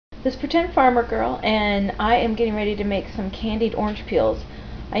This pretend farmer girl, and I am getting ready to make some candied orange peels.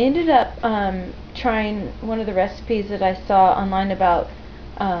 I ended up trying one of the recipes that I saw online about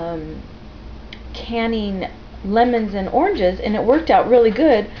canning lemons and oranges, and it worked out really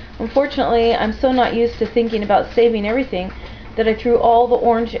good. Unfortunately, I'm so not used to thinking about saving everything that I threw all the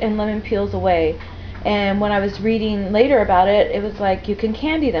orange and lemon peels away. And when I was reading later about it, it was like you can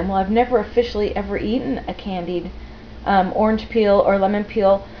candy them. Well, I've never officially ever eaten a candied orange peel or lemon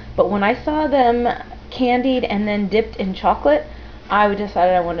peel, but when I saw them candied and then dipped in chocolate, I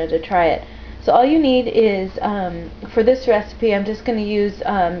decided I wanted to try it. So all you need is, for this recipe, I'm just going to use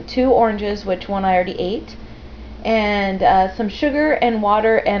 2 oranges, which one I already ate, and some sugar and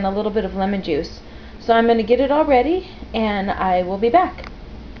water and a little bit of lemon juice. So I'm going to get it all ready, and I will be back.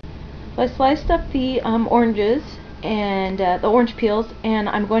 So I sliced up the oranges and the orange peels, and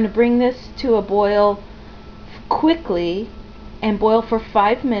I'm going to bring this to a boil quickly and boil for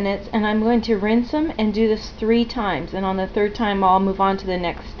 5 minutes, and I'm going to rinse them and do this 3 times, and on the 3rd time I'll move on to the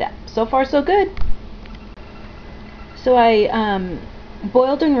next step. So far so good. So I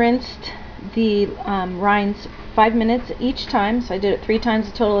boiled and rinsed the rinds 5 minutes each time, so I did it 3 times,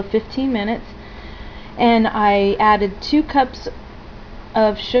 a total of 15 minutes, and I added 2 cups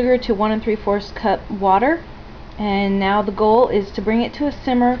of sugar to 1 3/4 cup water, and now the goal is to bring it to a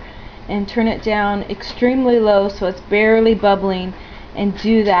simmer and turn it down extremely low so it's barely bubbling, and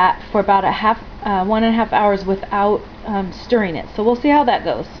do that for about 1.5 hours without stirring it. So we'll see how that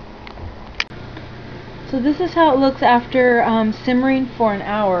goes. So this is how it looks after simmering for an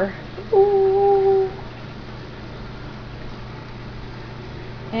hour. Ooh.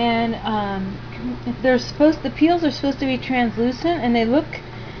 And if they're the peels are supposed to be translucent, and they look,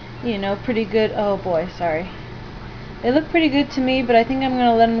 you know, pretty good. Oh boy, sorry. They look pretty good to me, but I think I'm going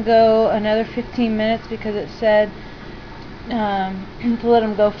to let them go another 15 minutes because it said to let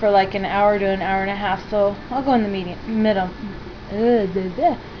them go for like an hour to an hour and a half. So I'll go in the middle.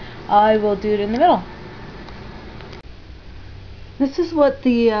 I will do it in the middle. This is what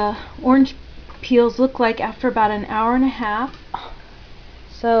the orange peels look like after about an hour and a half.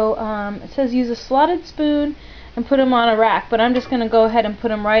 So it says use a slotted spoon and put them on a rack, but I'm just going to go ahead and put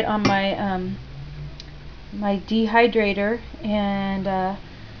them right on my my dehydrator, and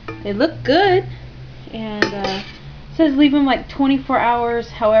they look good. And it says leave them like 24 hours.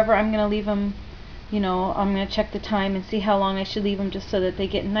 However, I'm going to leave them, you know, I'm going to check the time and see how long I should leave them, just so that they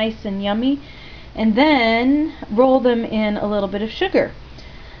get nice and yummy, and then roll them in a little bit of sugar.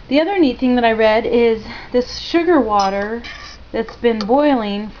 The other neat thing that I read is this sugar water that's been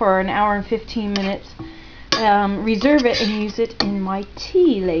boiling for an hour and 15 minutes, reserve it and use it in my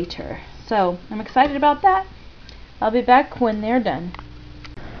tea later. So I'm excited about that. I'll be back when they're done.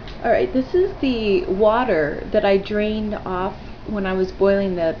 Alright, this is the water that I drained off when I was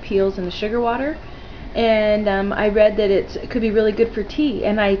boiling the peels in the sugar water, and I read that it could be really good for tea,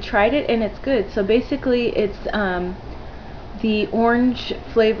 and I tried it and it's good. So basically it's the orange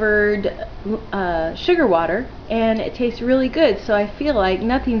flavored sugar water, and it tastes really good. So I feel like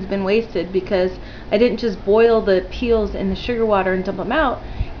nothing's been wasted because I didn't just boil the peels in the sugar water and dump them out.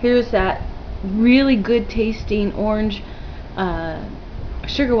 Here's that really good tasting orange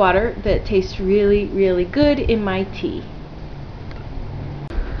sugar water that tastes really, really good in my tea.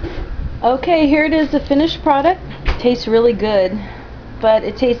 Okay, here it is, the finished product. It tastes really good, but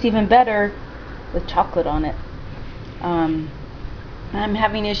it tastes even better with chocolate on it. I'm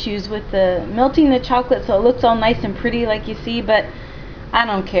having issues with the melting the chocolate, so it looks all nice and pretty like you see, but I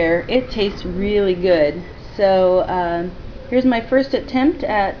don't care. It tastes really good. So here's my first attempt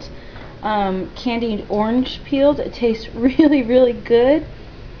at candied orange peels. It tastes really, really good,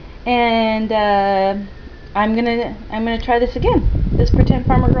 and I'm gonna try this again. This pretend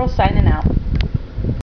farmer girl signing out.